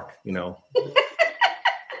easy mark,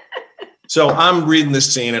 So I'm reading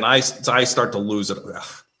this scene, and I start to lose it. Ugh.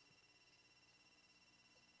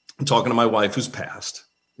 I'm talking to my wife who's passed.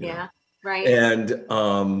 Yeah, right. And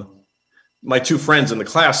my two friends in the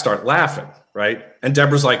class start laughing, right? And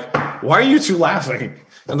Deborah's like, why are you two laughing?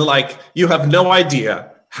 And they're like, you have no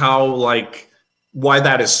idea why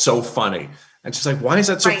that is so funny. And she's like, why is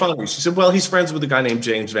that so funny? She said, well, he's friends with a guy named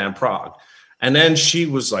James Van Praagh. And then she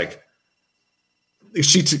was like,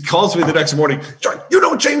 calls me the next morning, you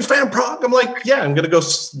know James Van Praagh? I'm like, yeah, I'm going to go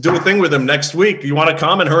do a thing with him next week. You want to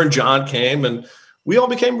come? And her and John came, and we all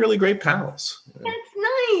became really great pals. That's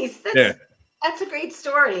nice. That's a great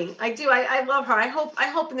story. I do. I love her. I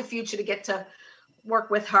hope in the future to get to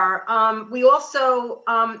work with her. We also,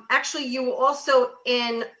 actually, you were also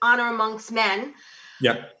in Honor Amongst Men.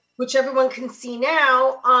 Yeah. Which everyone can see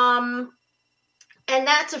now. And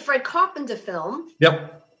that's a Fred Carpenter film.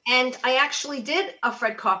 Yep. And I actually did a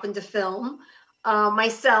Fred Carpenter film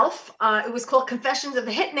myself. It was called Confessions of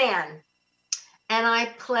a Hitman. And I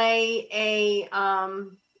play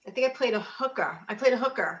I think I played a hooker.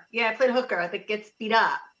 Yeah, I played a hooker that gets beat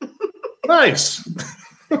up. Nice.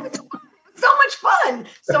 So much fun.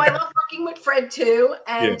 So I love working with Fred too.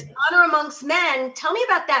 And Honor Amongst Men, tell me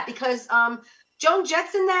about that, because Joan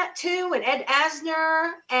Jett's in that too, and Ed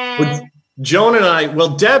Asner, and Joan and I. Well,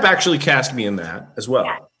 Deb actually cast me in that as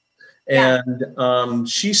well, and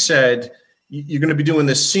she said, "You're going to be doing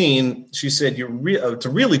this scene." She said, "It's a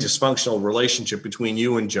really dysfunctional relationship between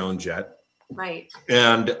you and Joan Jett." Right.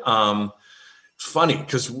 And it's funny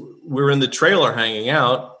because we're in the trailer hanging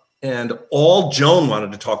out, and all Joan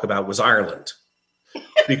wanted to talk about was Ireland,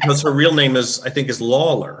 because her real name is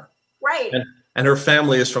Lawler. Right. And her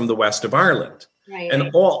family is from the west of Ireland. Right.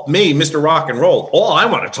 And Mr. Rock and Roll, all I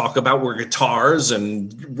want to talk about were guitars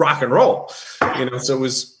and rock and roll. So it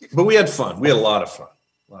was, but we had fun. We had a lot of fun.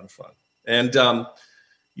 And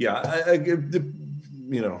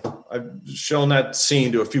I've shown that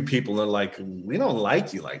scene to a few people, and they're like, we don't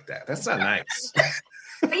like you like that. That's not nice.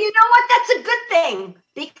 But you know what? That's a good thing,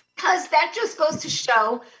 because that just goes to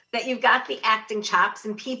show that you've got the acting chops,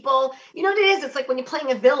 and people, you know what it is? It's like when you're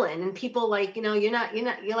playing a villain and people like,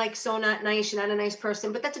 you're like so not nice, you're not a nice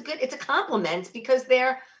person, but it's a compliment, because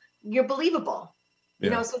you're believable,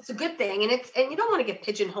 so it's a good thing. And you don't want to get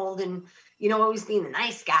pigeonholed and, always being the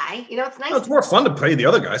nice guy, it's nice. It's more fun to play the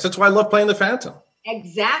other guys. That's why I love playing the Phantom.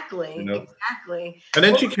 Exactly. Exactly. And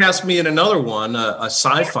then she cast me in another one, a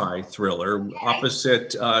sci-fi thriller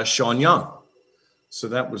opposite Sean Young. So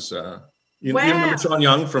that was, you remember Sean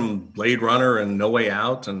Young from Blade Runner and No Way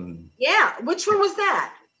Out? And yeah, which one was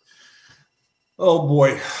that? Oh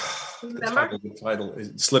boy, Remember? The title,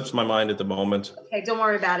 it slips my mind at the moment. Okay, don't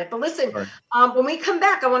worry about it. But listen, when we come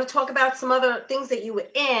back, I want to talk about some other things that you were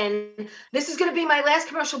in. This is going to be my last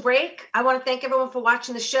commercial break. I want to thank everyone for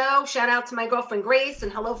watching the show. Shout out to my girlfriend Grace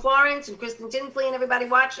and hello Florence and Kristen Tinsley and everybody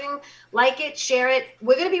watching. Like it, share it.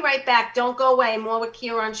 We're going to be right back. Don't go away. More with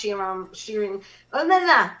Kieran Sheeran. Oh,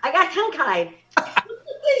 no. I got tongue-tied.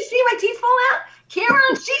 You see my teeth fall out?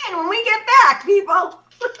 Kieran Sheeran when we get back, people.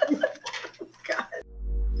 God.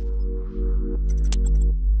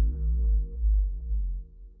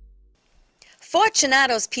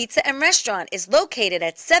 Fortunato's Pizza and Restaurant is located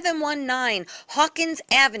at 719 Hawkins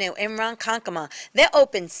Avenue in Ronkonkoma. They're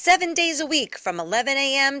open 7 days a week from 11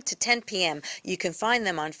 a.m. to 10 p.m. You can find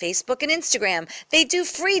them on Facebook and Instagram. They do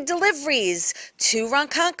free deliveries to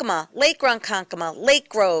Ronkonkoma, Lake Ronkonkoma, Lake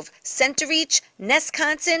Grove, Center Reach,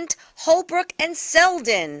 Nesconsant, Holbrook, and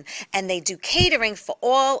Selden. And they do catering for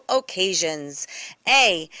all occasions.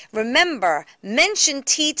 Remember, mention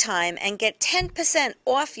Tea Time and get 10%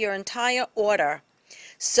 off your entire order.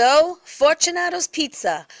 So, Fortunato's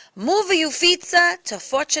Pizza. Move your pizza to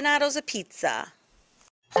Fortunato's a Pizza.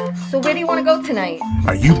 So where do you want to go tonight?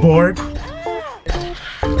 Are you bored? Oh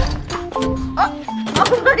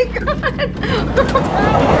my God!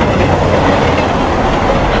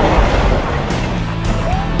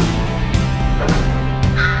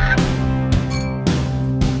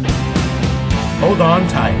 Hold on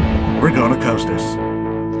tight. We're gonna coast this.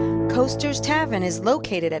 Coaster's Tavern is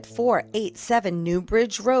located at 487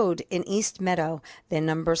 Newbridge Road in East Meadow. Their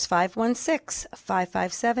number's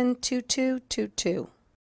 516-557-2222.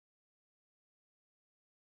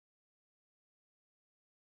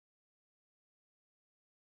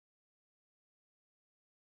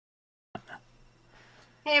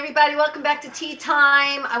 Hey everybody, welcome back to Tea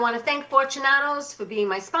Time. I want to thank Fortunato's for being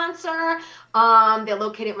my sponsor. They're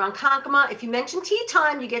located in Ronkonkoma. If you mention Tea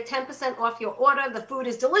Time, you get 10% off your order. The food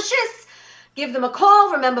is delicious. Give them a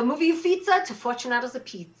call. Remember, move your pizza to Fortunato's a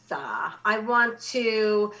Pizza. I want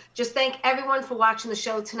to just thank everyone for watching the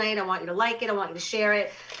show tonight. I want you to like it. I want you to share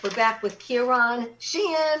it. We're back with Kieran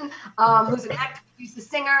Sheeran, who's an actor, producer,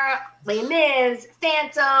 singer, Les Mis,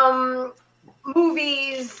 Phantom,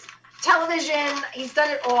 movies, television. He's done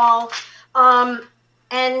it all.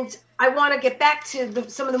 And I want to get back to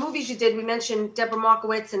some of the movies you did. We mentioned Deborah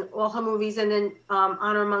Markowitz and all her movies, and then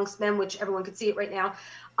Honor Amongst Men, which everyone could see it right now.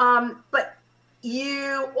 But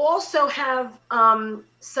you also have some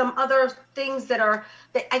other things that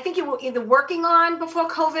I think you were either working on before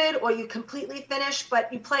COVID or you completely finished,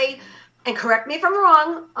 but you play, and correct me if I'm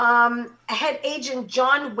wrong, Head Agent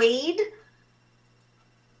John Wade.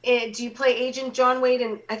 Do you play Agent John Wade?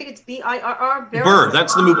 And I think it's B-I-R-R. Bird.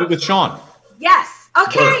 That's the movie with Sean. Yes.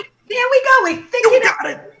 Okay. Bird. There we go. We figured You got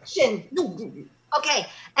it. Okay.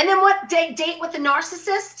 And then what? Date with the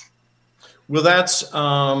Narcissist? Well, that's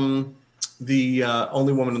the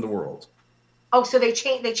Only Woman in the World. Oh, so they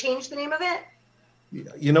changed the name of it?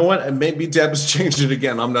 You know what? Maybe Deb's changed it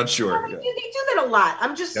again. I'm not sure. They do that a lot.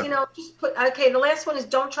 I'm just, just put. Okay. The last one is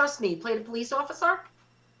Don't Trust Me. You played a police officer.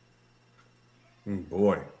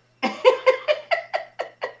 Boy.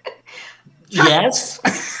 Yes.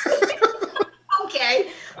 Okay.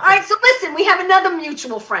 All right. So listen, we have another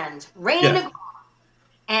mutual friend, Ray Negron.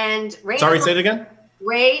 And Ray. Sorry, say it again.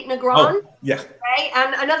 Ray Negron. Oh, yeah. Right?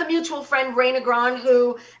 And another mutual friend, Ray Negron,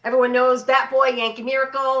 who everyone knows, Bat Boy, Yankee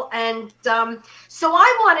Miracle. And so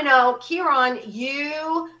I want to know, Kieran,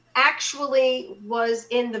 you actually was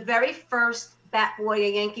in the very first Bat Boy,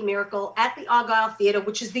 a Yankee Miracle at the Argyle Theater,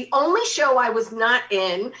 which is the only show I was not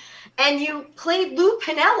in. And you played Lou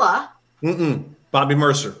Piniella. Bobby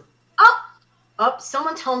Mercer. Oh,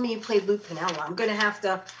 someone told me you played Lou Piniella. I'm going to have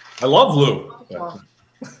to. I love Lou.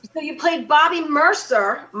 So you played Bobby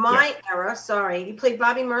Mercer, era. Sorry, you played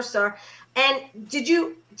Bobby Mercer. And did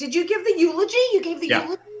you give the eulogy? You gave the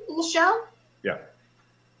eulogy in the show? Yeah.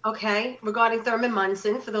 Okay, regarding Thurman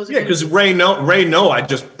Munson, for those of you. Yeah, because Ray I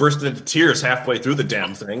just burst into tears halfway through the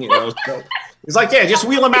damn thing. So he's like, yeah, just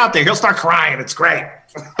wheel him out there. He'll start crying. It's great.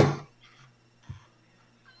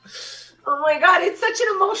 Oh my God, it's such an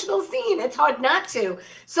emotional scene. It's hard not to.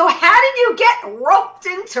 So how did you get roped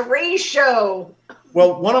into Ray's show?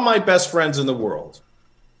 Well, one of my best friends in the world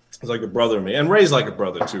is like a brother to me, and Ray's like a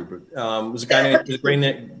brother too, but was a guy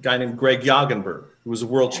named Greg Jagenberg, who was a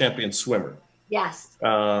world champion swimmer. Yes.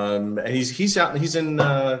 And he's in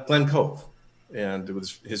Glen Cove, and it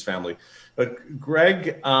was his family. But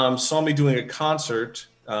Greg saw me doing a concert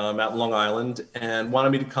out in Long Island and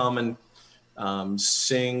wanted me to come and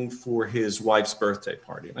sing for his wife's birthday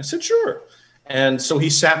party. And I said, sure. And so he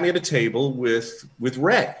sat me at a table with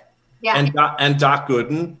Ray and Doc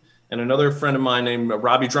Gooden and another friend of mine named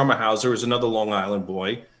Robbie Drummerhauser, who's another Long Island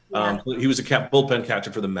boy. He was a bullpen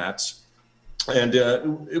catcher for the Mets. And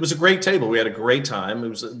it was a great table. We had a great time. It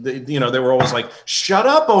was, they were always like, "Shut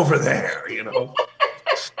up over there,"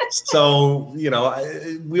 So,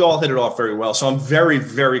 we all hit it off very well. So I'm very,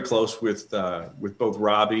 very close with both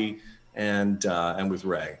Robbie and with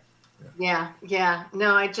Ray. Yeah.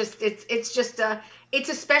 No, it's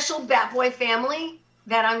a special Bat Boy family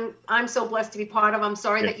that I'm so blessed to be part of. I'm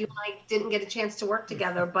sorry that you and I didn't get a chance to work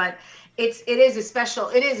together, but it's a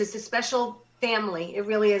special family. It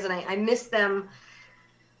really is, and I miss them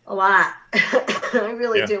a lot. I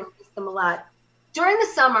really do miss them a lot. During the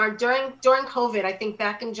summer, during COVID, I think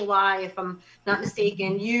back in July, if I'm not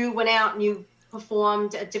mistaken, you went out and you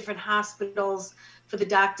performed at different hospitals for the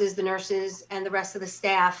doctors, the nurses, and the rest of the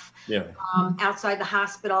staff outside the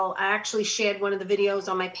hospital. I actually shared one of the videos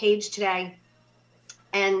on my page today,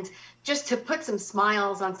 and just to put some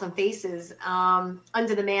smiles on some faces,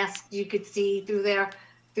 under the mask, you could see through their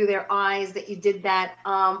eyes that you did that.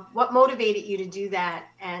 What motivated you to do that?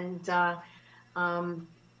 And,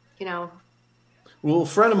 Well, a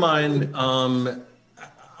friend of mine,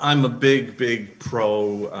 I'm a big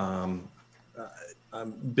pro,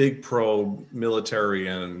 I'm big pro military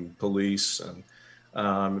and police. And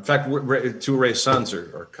in fact, two of Ray's sons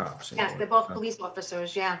are cops. Yes, they're both police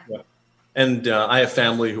officers, yeah. And I have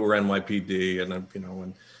family who were NYPD, and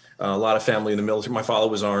a lot of family in the military. My father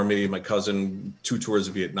was Army. My cousin, 2 tours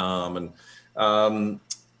of Vietnam. And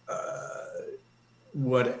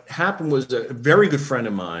what happened was a very good friend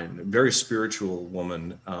of mine, a very spiritual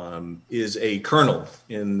woman, is a colonel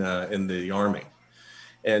in the Army.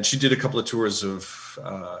 And she did a couple of tours of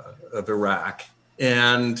Iraq.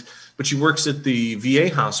 But she works at the VA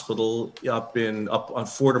hospital up on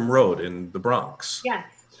Fordham Road in the Bronx. Yes.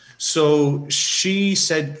 So she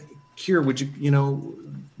said, "Keir, would you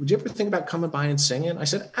ever think about coming by and singing?" I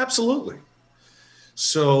said, "Absolutely."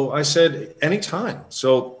 So I said, "Anytime."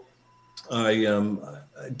 So I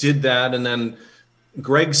did that. And then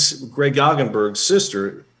Greg Yagenberg's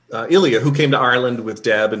sister, Ilya, who came to Ireland with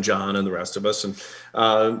Deb and John and the rest of us. And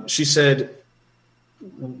she said,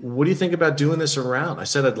 "What do you think about doing this around?" I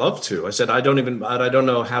said, "I'd love to." I said, I don't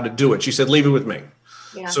know how to do it. She said, "Leave it with me."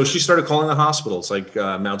 Yeah. So she started calling the hospitals like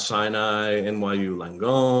Mount Sinai, NYU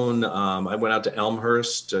Langone. I went out to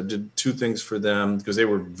Elmhurst, did 2 things for them because they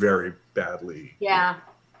were very badly. Yeah.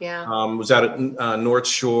 Was out at North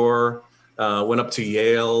Shore, went up to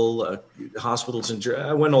Yale, hospitals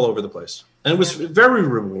I went all over the place. And it was very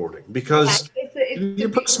rewarding because you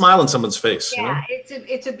put a smile on someone's face. Yeah,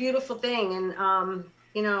 it's a beautiful thing. And,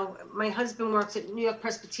 my husband works at New York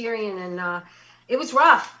Presbyterian, and it was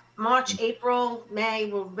rough. March, April, May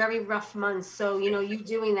were very rough months. So, you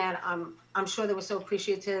doing that, I'm sure they were so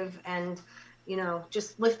appreciative and,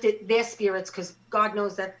 just lifted their spirits because God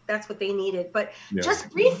knows that's what they needed. But just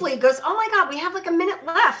briefly goes, "Oh my God, we have like a minute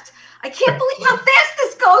left. I can't believe how fast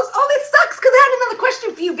this goes. Oh, this sucks," because I had another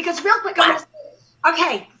question for you because real quick,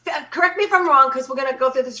 okay, correct me if I'm wrong because we're going to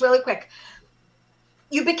go through this really quick.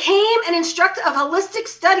 You became an instructor of holistic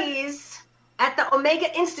studies at the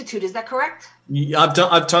Omega Institute. Is that correct? Yeah,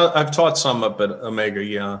 I've taught some up at Omega.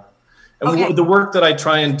 Yeah, and the work that I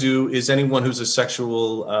try and do is anyone who's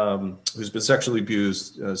who's been sexually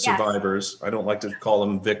abused, survivors. I don't like to call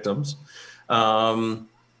them victims.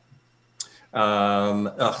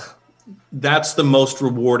 That's the most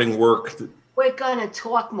rewarding work. We're gonna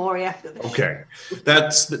talk more after this. Okay,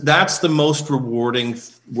 that's the most rewarding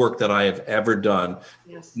work that I have ever done.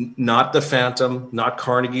 Yes. Not the Phantom, not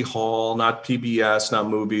Carnegie Hall, not PBS, not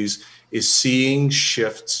movies. Is seeing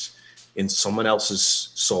shifts in someone else's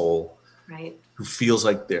soul, right? Who feels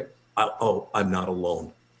like I'm not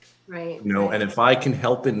alone, right? And if I can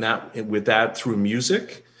help with that through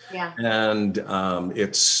music, and I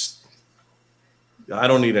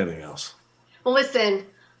don't need anything else. Well, listen.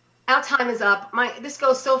 Our time is up. This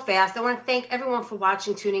goes so fast. I want to thank everyone for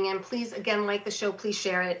watching, tuning in. Please, again, like the show. Please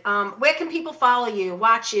share it. Where can people follow you,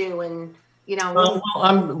 watch you, and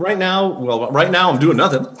right now I'm doing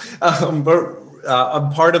nothing. But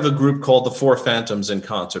I'm part of a group called the Four Phantoms in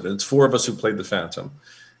Concert. And it's 4 of us who played the Phantom.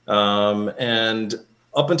 And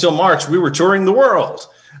up until March, we were touring the world.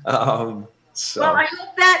 Well, I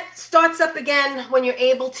hope that starts up again when you're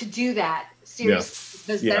able to do that. Seriously.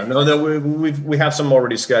 Yeah, we have some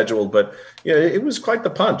already scheduled, but it was quite the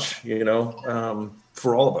punch,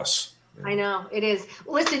 for all of us. I know it is.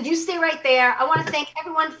 Listen, you stay right there. I want to thank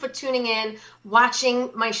everyone for tuning in, watching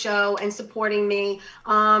my show, and supporting me.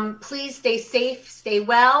 Please stay safe, stay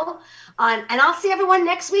well, and I'll see everyone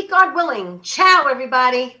next week, God willing. Ciao,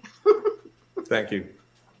 everybody. Thank you.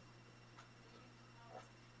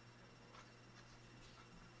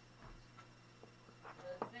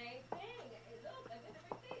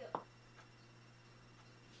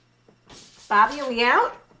 Bobby, are we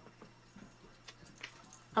out?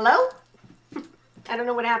 Hello? I don't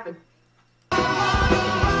know what happened.